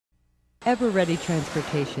Eveready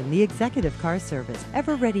Transportation, the executive car service.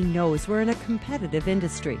 Eveready knows we're in a competitive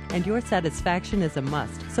industry, and your satisfaction is a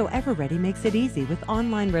must. So Eveready makes it easy with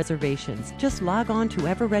online reservations. Just log on to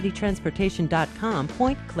evereadytransportation.com,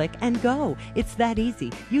 point, click, and go. It's that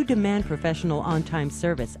easy. You demand professional on-time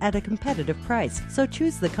service at a competitive price. So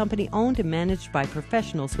choose the company owned and managed by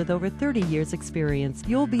professionals with over 30 years experience.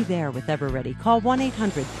 You'll be there with Eveready. Call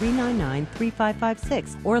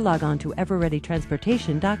 1-800-399-3556 or log on to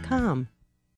evereadytransportation.com.